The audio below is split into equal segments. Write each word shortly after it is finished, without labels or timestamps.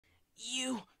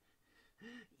You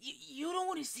don't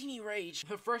want to see me rage.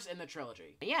 The first in the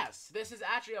trilogy. Yes, this is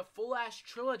actually a full-ass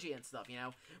trilogy and stuff, you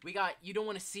know. We got You Don't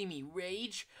Want to See Me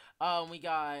Rage. We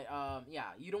got,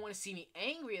 yeah, You Don't Want to See Me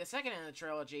Angry, the second in the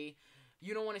trilogy.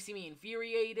 You Don't Want to See Me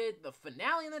Infuriated, the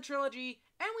finale in the trilogy.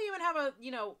 And we even have a,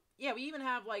 you know, yeah, we even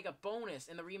have, like, a bonus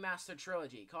in the remastered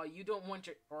trilogy called You Don't Want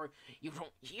to, or You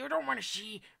Don't Want to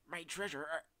See My Treasure.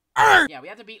 Yeah, we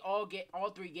have to beat all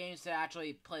 3 games to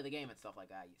actually play the game and stuff like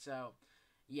that. So,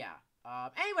 yeah.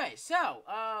 Anyway, so,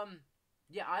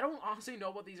 yeah, I don't honestly know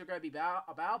what these are going to be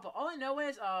about, but all I know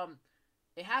is,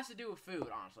 it has to do with food,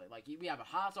 honestly. Like, we have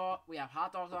hot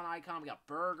dogs on icon, we got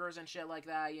burgers and shit like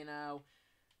that, you know.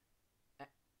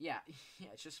 Yeah,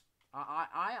 it's just,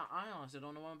 I honestly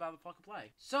don't know what I'm about to fucking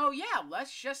play. So, yeah,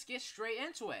 let's just get straight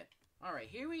into it. Alright,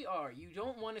 here we are. You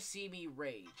Don't Want to See Me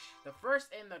Rage. The first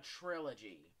in the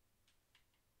trilogy.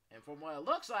 And from what it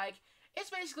looks like, it's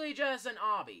basically just an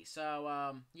obby,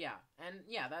 so, yeah. And,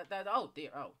 yeah, oh, dear,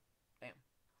 oh, damn.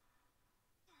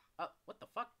 What the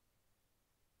fuck?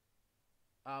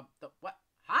 What?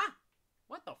 Huh?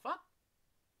 What the fuck?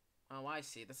 Oh, I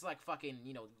see. This is like fucking,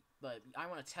 you know, I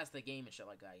want to test the game and shit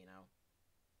like that, you know?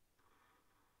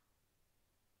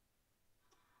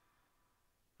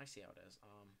 I see how it is,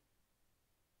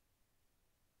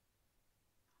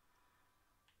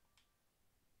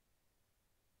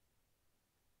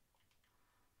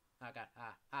 Oh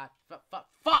god,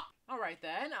 fuck! Alright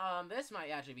then, this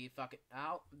might actually be fucking,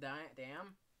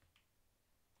 damn.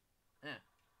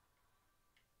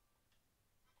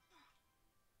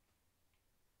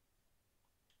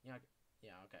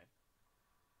 Yeah, okay.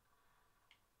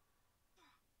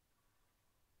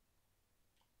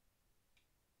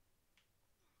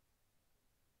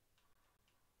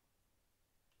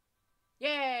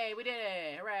 Yay, we did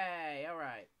it! Hooray!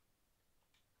 Alright.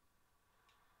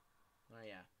 Oh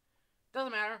yeah.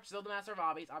 Doesn't matter. Still the master of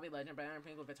obbies. Obby legend. Banner and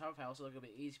pink with a tough hell. So look at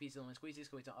easy piece of squeezy.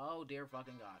 Oh dear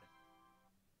fucking god.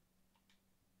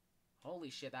 Holy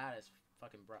shit, that is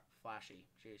fucking flashy.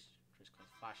 Jeez, just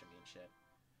flashing me and shit.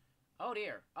 Oh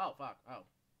dear. Oh fuck. Oh.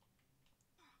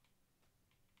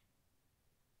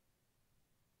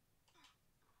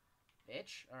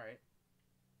 Bitch. All right.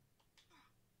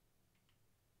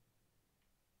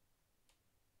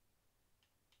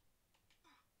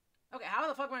 Okay. How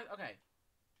the fuck am I? Okay.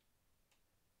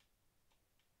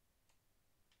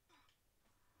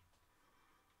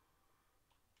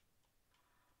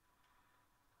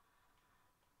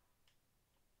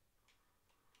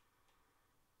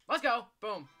 Let's go!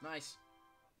 Boom. Nice.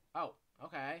 Oh,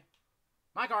 okay.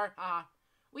 My car. Haha.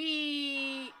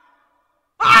 Wee!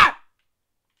 Ah!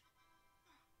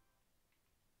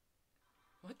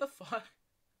 What the fuck?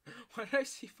 Why did I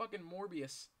see fucking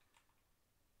Morbius?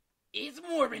 It's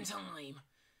Morbin time!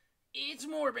 It's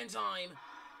Morbin time!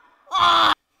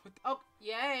 Ah! Oh,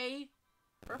 yay!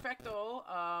 Perfecto.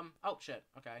 Oh shit.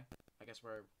 Okay. I guess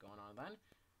we're going on then.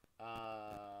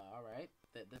 Alright.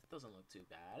 This doesn't look too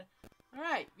bad.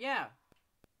 Alright, yeah.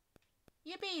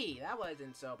 Yippee! That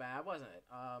wasn't so bad, wasn't it?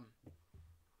 I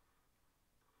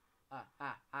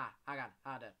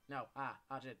got it. No,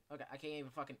 shit. Okay, I can't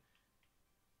even fucking...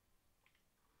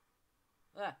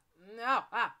 No,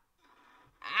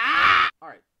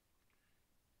 Alright.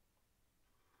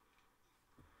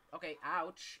 Okay,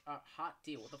 ouch. Hot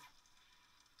deal. What the...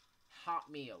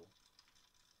 Hot meal.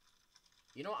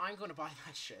 You know, I'm gonna buy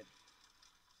that shit.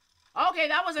 Okay,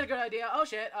 that wasn't a good idea. Oh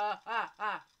shit. Oh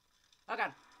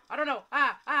god. I don't know.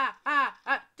 Fuck.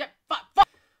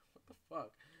 What the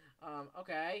fuck?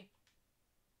 Okay.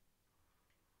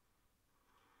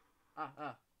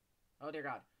 Oh dear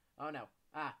god. Oh no.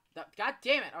 God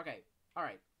damn it. Okay.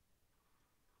 Alright.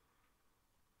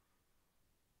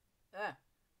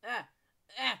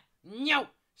 No!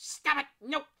 Stop it!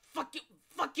 No! Fuck you!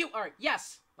 Fuck you! Alright,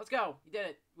 yes! Let's go! We did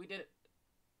it. We did it.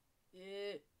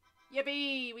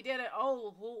 Yippee! We did it!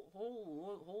 Oh,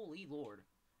 holy lord.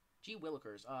 Gee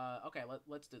willikers. Okay,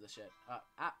 let's do this shit.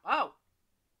 Oh!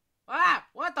 Ah!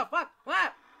 What the fuck?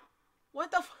 Ah!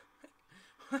 What the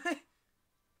fuck?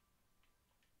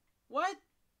 What?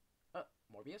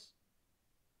 Morbius?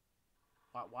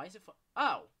 Why is it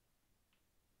oh!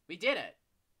 We did it!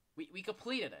 We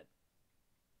completed it.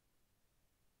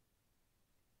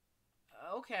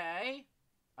 Okay.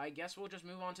 I guess we'll just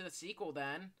move on to the sequel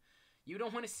then. You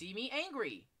Don't Want to See Me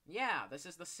Angry. Yeah, this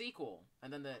is the sequel.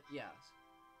 And then yes.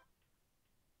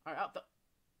 Alright,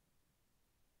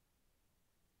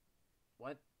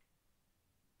 what?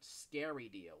 Scary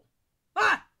deal.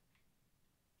 Ah!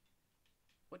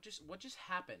 What just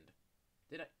happened?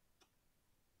 Did I...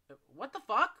 what the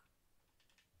fuck?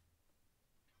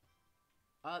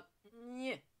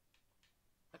 Yeah.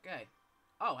 Okay.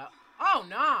 Oh, oh,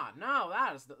 nah, no,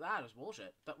 that is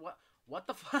bullshit. What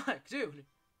the fuck, dude?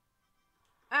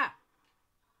 Ah!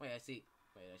 Wait, I see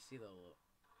the little...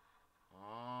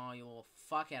 Oh, you little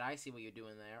fuckhead, I see what you're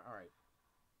doing there. Alright.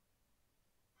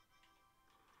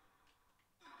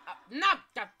 No!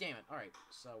 God damn it. Alright,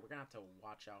 so we're gonna have to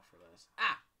watch out for this.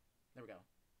 Ah! There we go.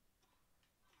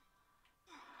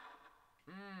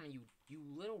 You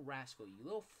little rascal, you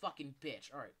little fucking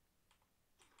bitch. Alright.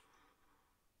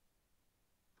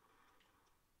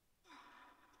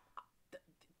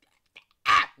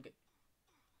 Ah! Okay.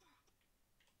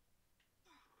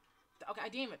 Okay,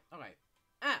 damn it. Okay.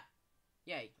 Ah!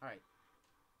 Yay. Alright.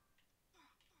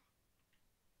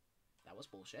 That was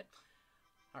bullshit.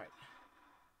 Alright.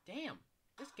 Damn.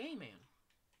 This game, man.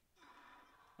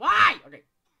 Why? Okay.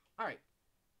 Alright.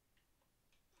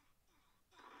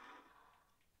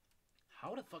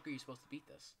 How the fuck are you supposed to beat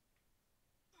this?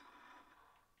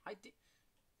 I did...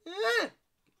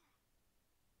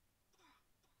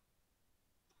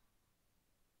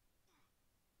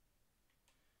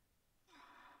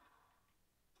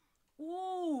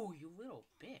 Ooh, you little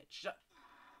bitch.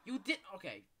 You did...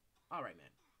 Okay. Alright,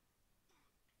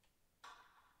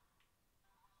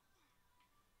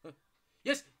 man.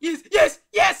 Yes! Yes! Yes!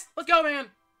 Yes! Let's go,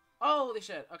 man! Holy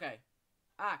shit. Okay.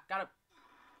 Ah, gotta...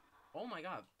 Oh my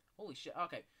god. Holy shit.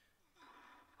 Okay.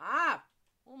 Ah!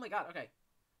 Oh my god. Okay.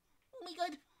 Oh my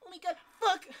god. Oh my god.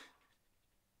 Fuck!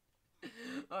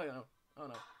 Oh no. Oh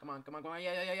no. Come on. Come on. Come on.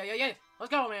 Yeah. Let's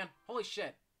go, man. Holy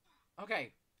shit.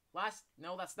 Okay. Last...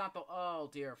 No, that's not the... Oh,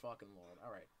 dear fucking lord.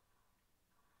 Alright.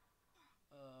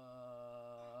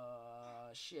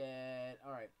 Shit.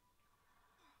 Alright.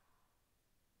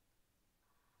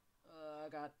 Oh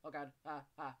god. Oh god. God.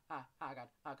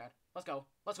 Oh god. Let's go.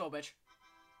 Let's go, bitch.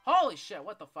 Holy shit.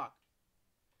 What the fuck?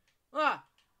 Ah!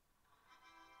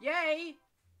 Yay!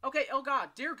 Okay, oh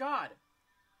god. Dear god.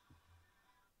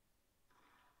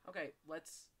 Okay,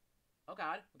 let's... Oh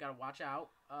god, we gotta watch out.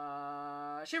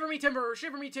 Shiver me timbers!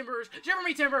 Shiver me timbers! Shiver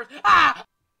me timbers! Ah!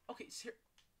 Okay,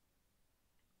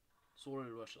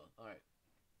 Sorry, Russia. Alright.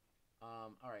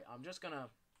 Alright, I'm just gonna...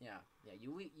 Yeah,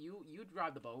 you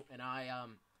drive the boat, and I,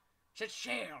 should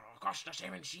sail across the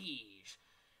seven seas.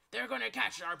 They're gonna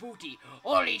catch our booty.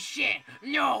 Holy shit!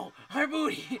 No! Our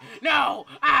booty! No!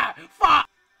 Ah! Fuck!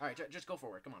 Alright, just go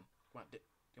forward. Come on. Come on.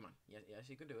 Come on. Yes,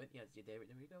 you can do it. Yes, there we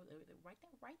go. Right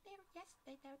there. Yes,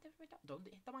 there. Don't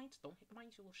hit the mines. Don't hit the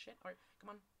mines, you little shit. Alright, come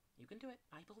on. You can do it.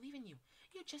 I believe in you.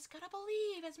 You just gotta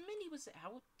believe, as Minnie was saying.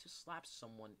 How to slap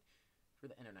someone for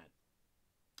the internet.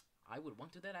 I would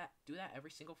want to do that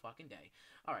every single fucking day.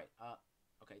 Alright,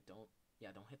 okay, don't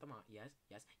hit the mine.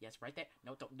 Yes, right there.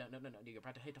 No, don't, no, you're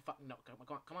about to hit the fucking, no, come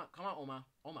on, Oma,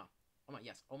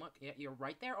 yes, Oma, yeah, you're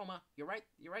right there, Oma, you're right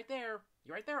there,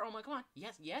 Oma, come on,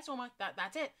 yes, Oma,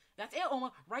 that's it,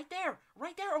 Oma, right there,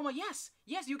 Oma, yes,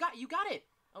 you got it.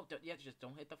 Oh, yeah, just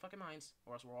don't hit the fucking mines,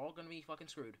 or else we're all gonna be fucking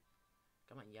screwed.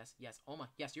 Come on, yes, Oma,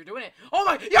 yes, you're doing it,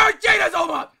 Oma, you're genius,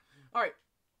 Oma! Alright,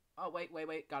 oh,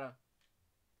 wait, gotta,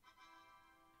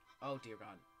 oh, dear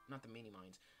God, not the mini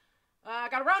mines.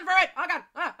 Gotta run for it! Oh god!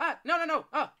 No!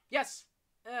 Oh, yes!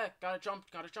 Gotta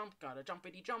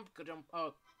jumpity jump.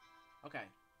 Oh, okay.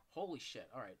 Holy shit,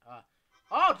 alright,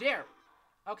 oh dear!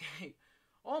 Okay.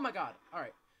 Oh my god,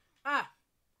 alright.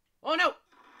 Oh no!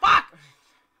 Fuck!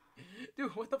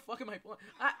 Dude, what the fuck am I playing?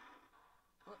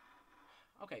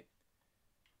 Okay.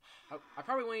 I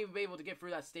probably wouldn't even be able to get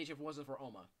through that stage if it wasn't for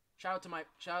Oma. Shout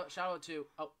out to,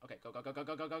 oh, okay, go!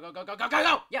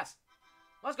 Yes!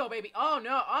 Let's go, baby. Oh,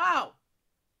 no. Oh!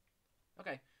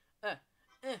 Okay. I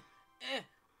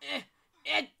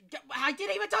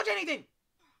didn't even touch anything!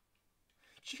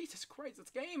 Jesus Christ,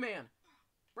 this game, man.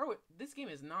 Bro, this game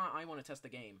is not I want to test the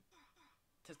game.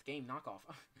 Test the game knockoff.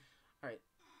 Alright.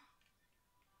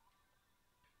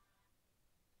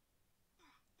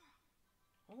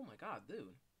 Oh my god,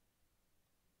 dude.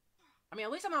 I mean,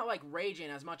 at least I'm not, like, raging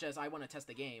as much as I want to test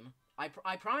the game. I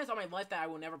promise on my life that I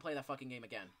will never play that fucking game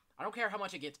again. I don't care how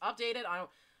much it gets updated.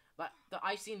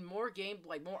 I've seen more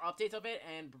more updates of it,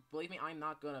 and believe me, I'm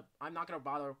not gonna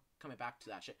bother coming back to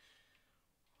that shit.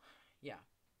 Yeah.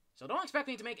 So don't expect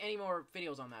me to make any more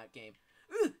videos on that game.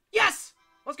 Yes!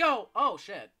 Let's go! Oh,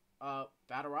 shit.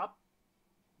 Batter up.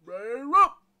 Batter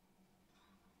up!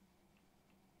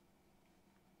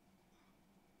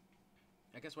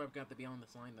 I guess we're gonna have to be on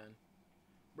this line then.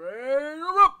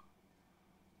 Batter up!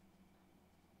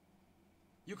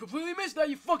 You completely missed that,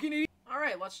 you fucking idiot!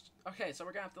 Alright, okay, so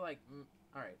we're gonna have to, like,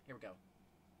 alright, here we go.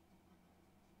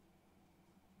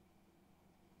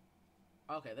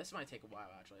 Okay, this might take a while,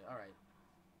 actually. Alright.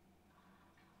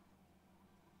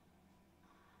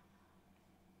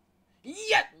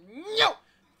 Yeah! No!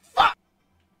 Fuck!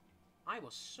 I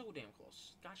was so damn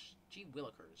close. Gosh, gee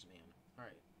willikers, man.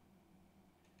 Alright.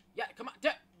 Yeah, come on.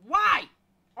 Why?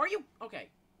 Are you? Okay.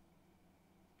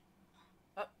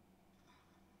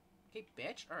 Okay,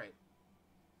 bitch. Alright.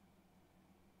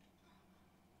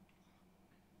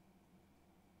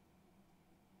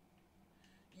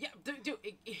 Yeah, dude,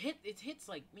 it hits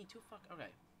like me too. Fuck.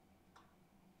 Okay.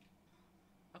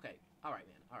 Okay. All right,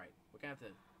 man. All right. We're gonna have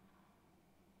to.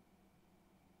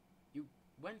 You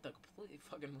went the completely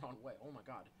fucking wrong way. Oh my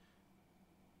god.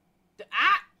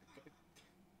 Ah!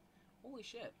 Holy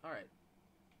shit. All right.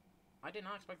 I did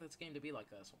not expect this game to be like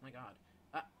this. Oh my god.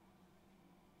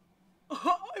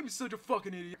 I'm such a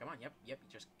fucking idiot. Come on. Yep.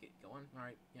 Just get going. All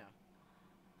right. Yeah.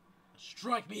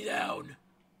 Strike me down.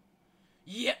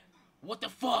 Yeah. What the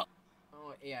fuck?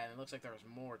 Oh, yeah, and it looks like there's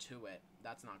more to it.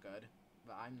 That's not good.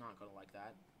 But I'm not gonna like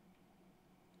that.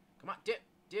 Come on,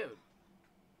 dude.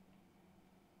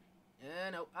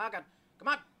 No. Oh, God. Come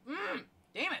on.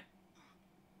 Damn it.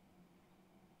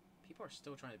 People are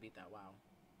still trying to beat that. Wow.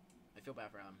 I feel bad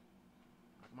for them.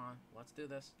 Oh, come on. Let's do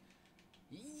this.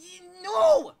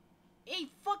 No! It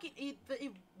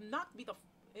knocked me the...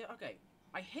 Okay.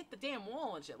 I hit the damn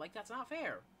wall and shit. Like, that's not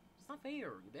fair. It's not fair,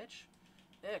 you bitch.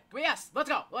 Yes, let's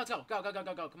go. Go.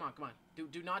 Come on.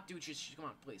 Do not do come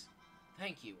on, please.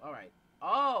 Thank you. All right.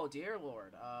 Oh, dear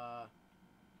Lord.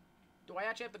 Do I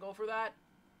actually have to go through that?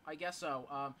 I guess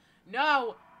so.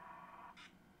 No.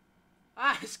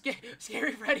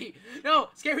 Scary Freddy. No,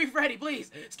 Scary Freddy, please.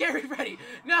 Scary Freddy.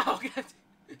 No.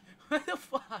 What the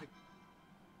fuck?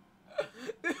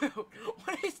 Dude,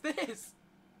 what is this?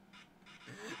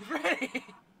 Freddy,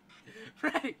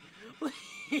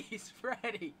 please,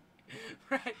 Freddy.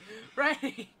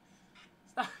 Freddy!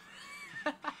 Stop!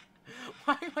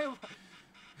 Why am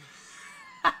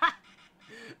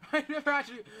I never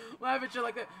actually laugh at you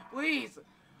like that. Please!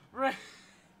 Freddy!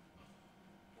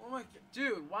 Oh my god.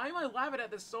 Dude, why am I laughing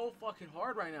at this so fucking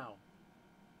hard right now?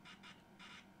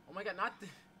 Oh my god,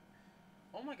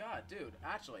 oh my god, dude.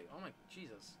 Actually, oh my...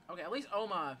 Jesus. Okay, at least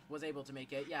Oma was able to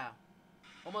make it. Yeah.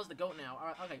 Oma's the goat now.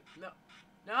 Alright, okay.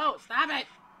 No! Stop it!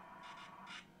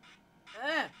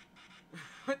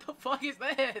 What the fuck is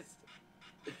this?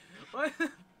 What?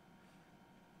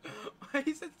 Why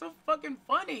is it so fucking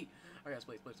funny? Oh yes,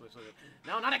 please.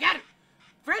 No, not again!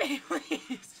 Freddy,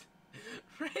 please!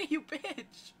 Freddy, you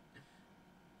bitch!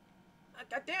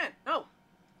 God damn it! No!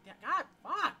 Yeah, God,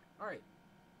 fuck! Alright.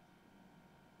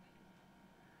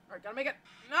 Alright, gotta make it.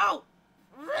 No!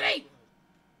 Freddy!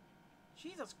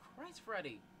 Jesus Christ,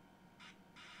 Freddy.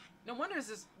 No wonder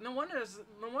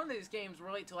these games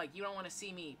relate to, like, you don't want to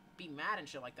see me be mad and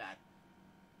shit like that.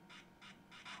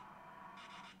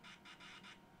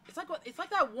 It's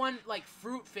like that one, like,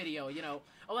 fruit video, you know,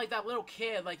 or like that little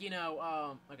kid, like, you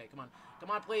know, okay, come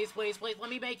on, please, let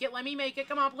me make it,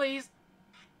 come on, please.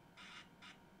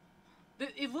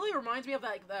 It really reminds me of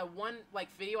that one,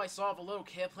 like, video I saw of a little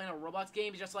kid playing a Roblox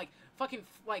game, just, like, fucking,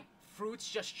 like, fruits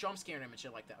just jump scaring him and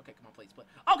shit like that. Okay, come on, please.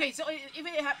 Okay, so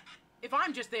if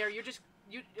I'm just there, you're just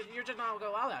not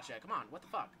gonna allow that shit. Come on, what the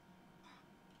fuck?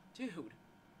 Dude.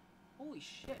 Holy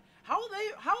shit. How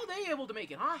are they able to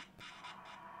make it, huh?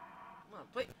 Come on,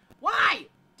 please. Why?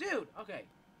 Dude, okay.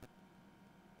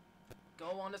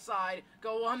 Go on the side.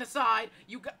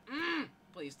 You got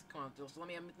please, come on, just let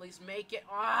me at least make it.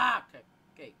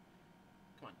 Okay.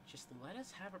 Come on, just let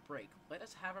us have a break.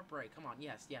 Come on,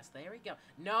 yes, there we go.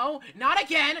 No, not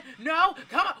again. No,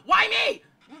 come on. Why me?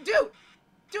 Dude,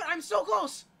 I'm so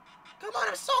close. Come on,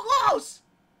 I'm so close.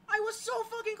 I was so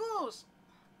fucking close.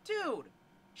 Dude,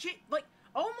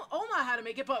 Oma had to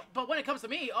make it, but when it comes to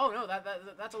me, oh no,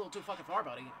 that's a little too fucking far,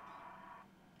 buddy.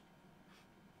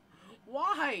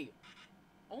 Why?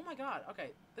 Oh my god,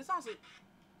 okay. This honestly...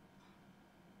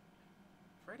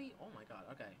 Freddy? Oh my god,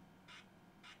 okay.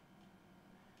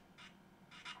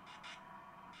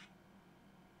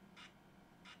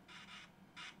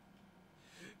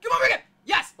 Come on, Rick!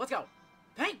 Yes! Let's go!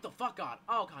 Thank the fuck god.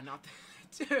 Oh god, not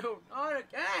that. Dude, not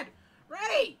again!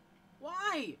 Freddy!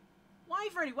 Why? Why,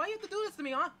 Freddy? Why you have to do this to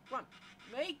me, huh? Come on.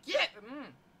 Make it!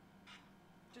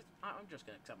 I'm just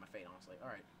gonna accept my fate, honestly.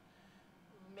 Alright.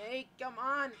 Come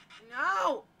on!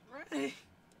 No! Freddy!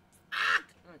 Ah!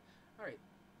 Alright.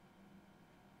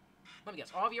 Let me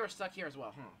guess. All of you are stuck here as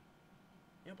well, huh?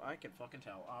 Yep, I can fucking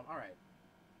tell. Alright.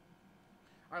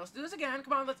 Alright, let's do this again.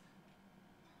 Come on, let's...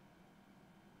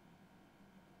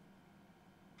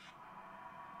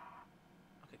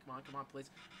 Okay, come on, please.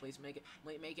 Please make it.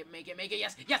 Make it.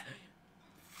 Yes!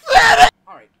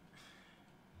 Alright.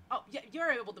 Oh, yeah,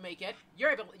 you're able to make it.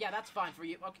 Yeah, that's fine for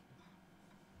you. Okay.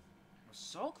 We're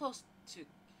so close to...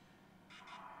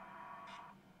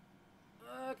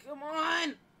 Come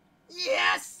on!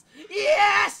 Yes!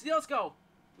 Yes! Yeah, let's go!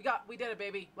 We did it,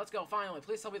 baby. Let's go, finally.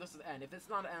 Please tell me this is the end. If it's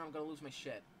not the end, I'm gonna lose my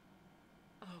shit.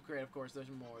 Oh, great, of course, there's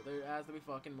more. There has to be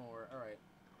fucking more. Alright.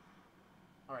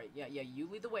 Alright, yeah, you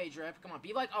lead the way, Drip. Come on,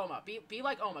 be like Oma. Be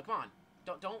like Oma, come on.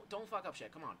 Don't fuck up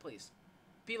shit. Come on, please.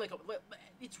 Be like Oma.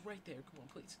 It's right there. Come on,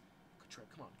 please. Good Drip,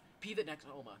 come on. Be the next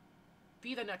Oma.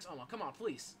 Be the next Oma. Come on,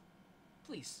 please.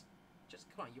 Please. Just,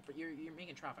 come on, you're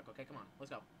making traffic, okay? Come on,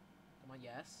 let's go. Come on,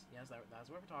 yes, that's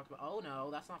what we're talking about. Oh,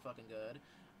 no, that's not fucking good.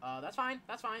 That's fine,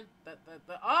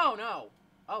 oh, no!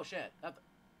 Oh, shit.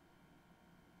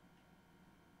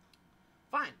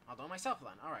 Fine, I'll do it myself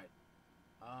then, alright.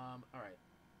 Alright.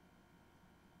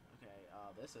 Okay,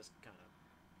 this is kind of...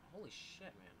 Holy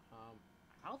shit, man.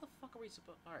 How the fuck are we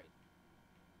supposed... Alright.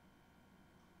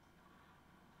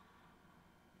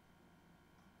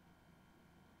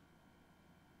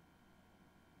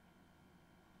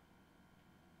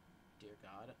 Dear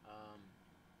God,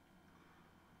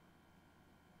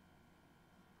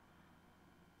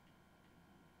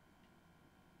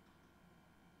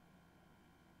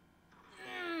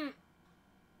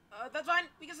 that's fine.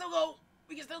 We can still go.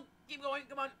 We can still keep going.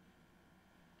 Come on.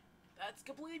 That's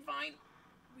completely fine.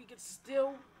 We can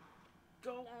still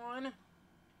go on.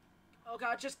 Oh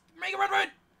God, just make a run!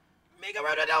 Make a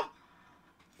run! No!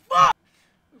 Fuck!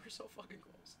 We were so fucking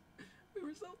close. We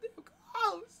were so damn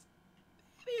close.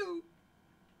 Damn you.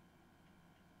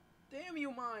 Damn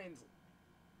you, mines.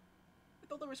 I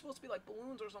thought they were supposed to be like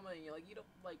balloons or something. Like, you don't,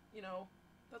 like, you know,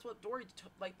 that's what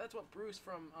that's what Bruce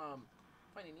from,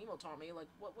 Finding Nemo taught me. Like,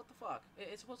 what the fuck?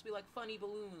 It's supposed to be like funny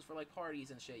balloons for like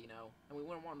parties and shit, you know? And we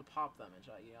wouldn't want to pop them and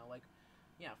shit, you know? Like,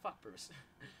 yeah, fuck Bruce.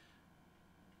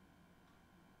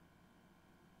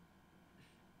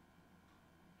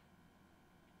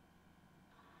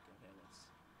 Okay, let's...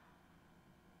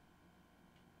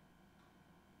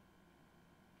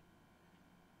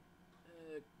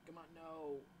 Come on,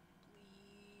 no.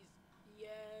 Please.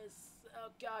 Yes. Oh,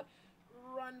 God.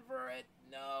 Run for it.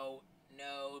 No.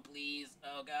 No, please.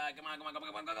 Oh, God. Come on, come on, come on,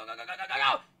 come on, go, go, go, go, go, go,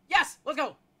 go. Yes! Let's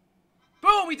go!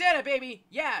 Boom! We did it, baby!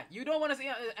 Yeah, you don't want to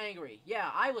see angry. Yeah,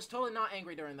 I was totally not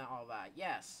angry during all that.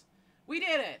 Yes. We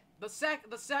did it! The second,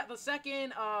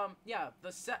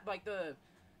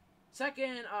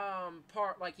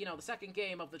 part, like, you know, the second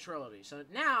game of the trilogy. So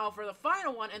now, for the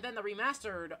final one, and then the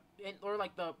remastered, or,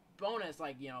 like, the bonus,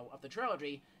 like, you know, of the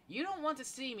trilogy, you don't want to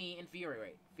see me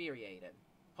infuriated.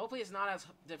 Hopefully it's not as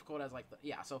difficult as, like,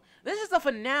 yeah, so this is the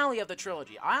finale of the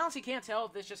trilogy. I honestly can't tell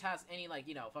if this just has any, like,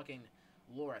 you know, fucking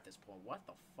lore at this point. What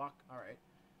the fuck? Alright.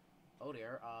 Oh,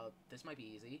 dear. This might be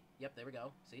easy. Yep, there we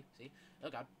go. See? Oh,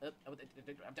 God.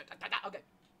 Okay.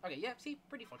 Okay, yeah, see?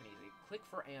 Pretty fucking easy. Click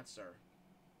for answer.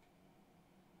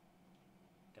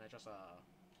 Can I just,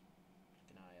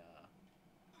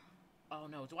 Oh,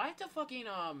 no. Do I have to fucking,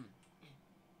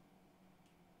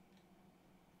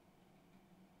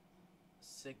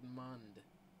 Sigmund.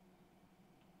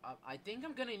 I think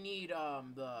I'm gonna need,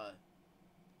 the...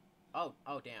 Oh,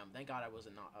 damn. Thank God I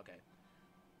wasn't not... Okay.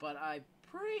 But I'm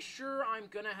pretty sure I'm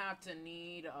gonna have to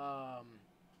need,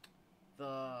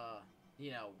 the...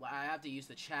 You know, I have to use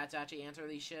the chat to actually answer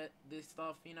this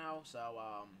stuff, you know? So,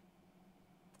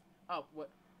 Oh,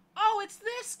 what? Oh, it's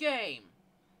this game!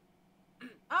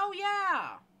 Oh,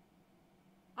 yeah!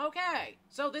 Okay.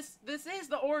 So this is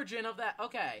the origin of that...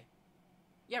 Okay.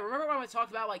 Yeah, remember when we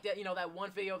talked about, like, that, you know, that one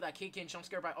video of that kid getting jump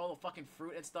scared by all the fucking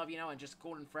fruit and stuff, you know, and just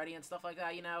Golden Freddy and stuff like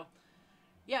that, you know?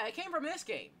 Yeah, it came from this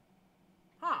game.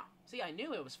 Huh. See, I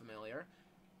knew it was familiar.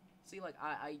 See, like,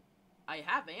 I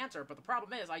have the answer, but the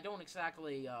problem is I don't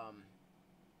exactly,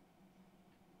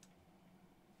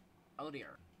 Oh,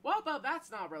 dear. Well, but that's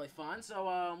not really fun,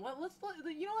 so,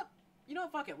 you know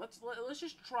what, fuck it. Let's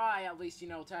just try, at least, you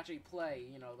know, to actually play,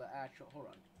 you know, the actual... Hold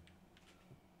on.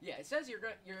 Yeah, it says you're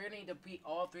gonna need to beat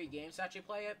all 3 games to actually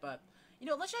play it, but you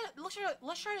know, let's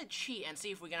try to cheat and see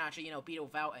if we can actually, you know, beat it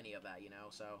without any of that, you know.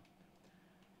 So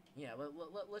yeah,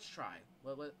 let's try.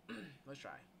 Let's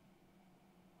try.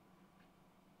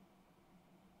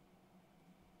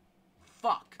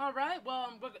 Fuck. All right.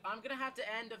 Well, I'm gonna have to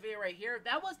end the video right here.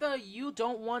 That was the You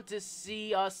Don't Want to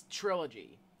See Us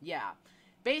trilogy. Yeah,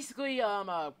 basically,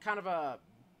 kind of a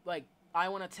like. I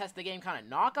want to test the game kind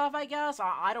of knockoff, I guess.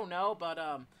 I don't know, but,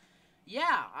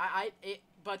 yeah,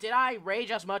 but did I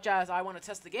rage as much as I want to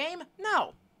test the game?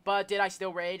 No. But did I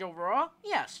still rage overall?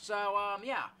 Yes. So,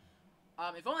 yeah.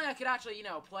 If only I could actually, you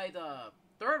know, play the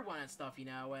third one and stuff, you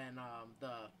know, and,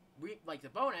 the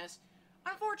bonus.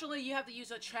 Unfortunately, you have to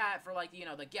use a chat for, like, you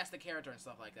know, the guess the character and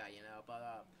stuff like that, you know,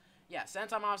 but, yeah,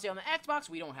 since I'm obviously on the Xbox,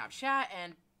 we don't have chat,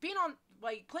 and being on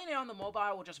like, playing it on the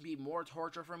mobile will just be more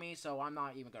torture for me, so I'm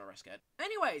not even gonna risk it.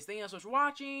 Anyways, thank you guys so much for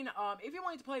watching. If you're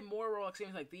wanting to play more Roblox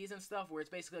games like these and stuff, where it's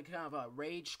basically kind of a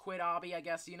rage quit obby, I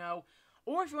guess, you know,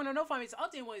 or if you want to notify me to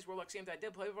update one of these Roblox games that I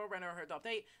did play before, but I never heard the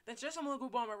update, then just some of the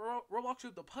group on my Roblox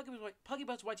group, the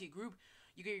PuggyPugsonYT group.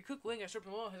 You get your quick link at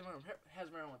below,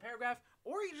 has my own paragraph,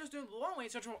 or you can just do it the long way,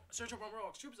 search up on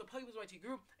Roblox groups, the PuggyPugsonYT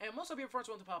group, and most of your first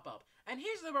one to pop up. And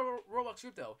here's the Roblox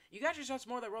group though. You guys just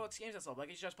more like Roblox games and stuff, like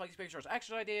it's just Puggy's Pictures,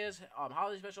 extra ideas,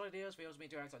 holiday special ideas, videos me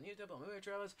interacts on YouTube, on movie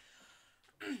trailers.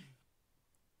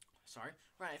 Sorry.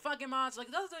 Right, fucking mods, like,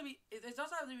 it doesn't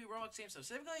have to be Roblox games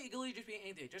specifically, it can literally just be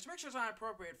anything. Just make sure it's not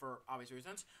appropriate for obvious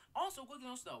reasons. Also, quick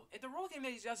notes though, if the Roblox game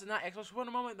that you suggest is not Xbox support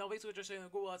in the moment, they'll basically just say in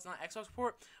Google it's not Xbox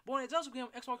support, but when it does become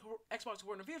Xbox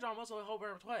support in the future, I'm also hope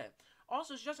to play it.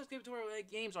 Also, just as Skibidi Toilet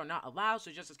Related games are not allowed, so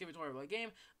just as Skibidi Toilet Related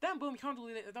game, then boom, you can't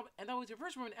delete it, and that was your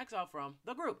first one in exile from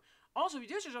the group. Also, if you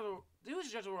do suggest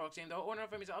a Roblox game though, or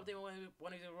not for me to update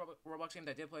one of the Roblox games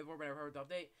that I did play before, but I heard the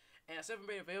update, and I still haven't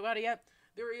made a video about it yet,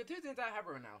 there are two things that I have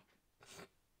right now.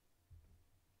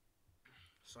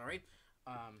 Sorry.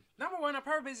 Number one, I'm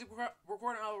probably basically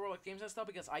recording all the Roblox games and stuff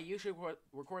because I usually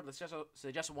record the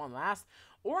suggested one last.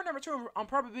 Or number two, I'm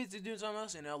probably busy doing something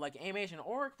else, you know, like animation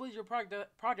or complete your project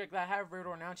that I haven't read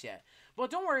or announced yet.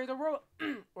 But don't worry, the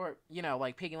or you know,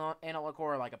 like Piggy Analog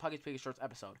or like a Puggy's Piggy Shorts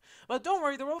episode. But don't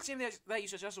worry, the Roblox game that you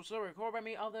suggest will still record by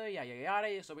me, other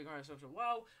yada, so we're going to social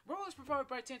well. Roblox provided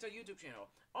by Tanto YouTube channel.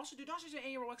 Also, do not suggest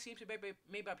any Roblox games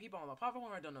made by people on the platform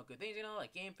who don't know good things, you know,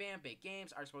 like Game Fan, Big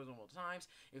Games, I suppose multiple times.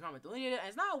 Your comment deleted it, and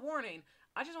it's not a warning.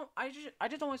 I just don't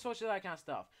want to social that kind of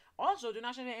stuff. Also, do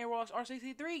not suggest any Roblox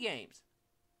R63 games.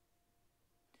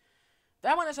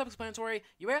 That one is self-explanatory.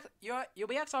 You'll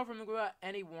be exiled from the group without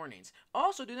any warnings.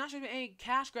 Also, do not show any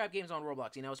cash grab games on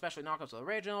Roblox, you know, especially knockoffs of the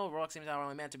original. Roblox games are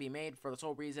only meant to be made for the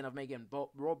sole reason of making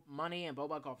money and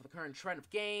Roblox off of the current trend of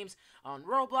games on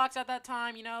Roblox at that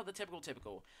time, you know, the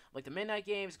typical. Like the Midnight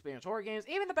games, Experience Horror games,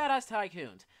 even the Badass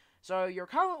Tycoons. So your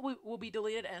comment will be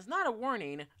deleted, and it's not a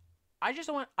warning. I just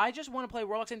want to play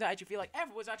Roblox games that actually feel like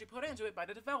effort was actually put into it by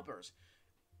the developers.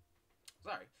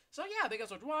 Sorry. So yeah, thank you guys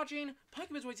so much for watching.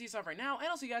 PuggyPugsonYT stuff right now, and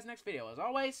I'll see you guys next video. As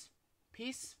always,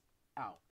 peace out.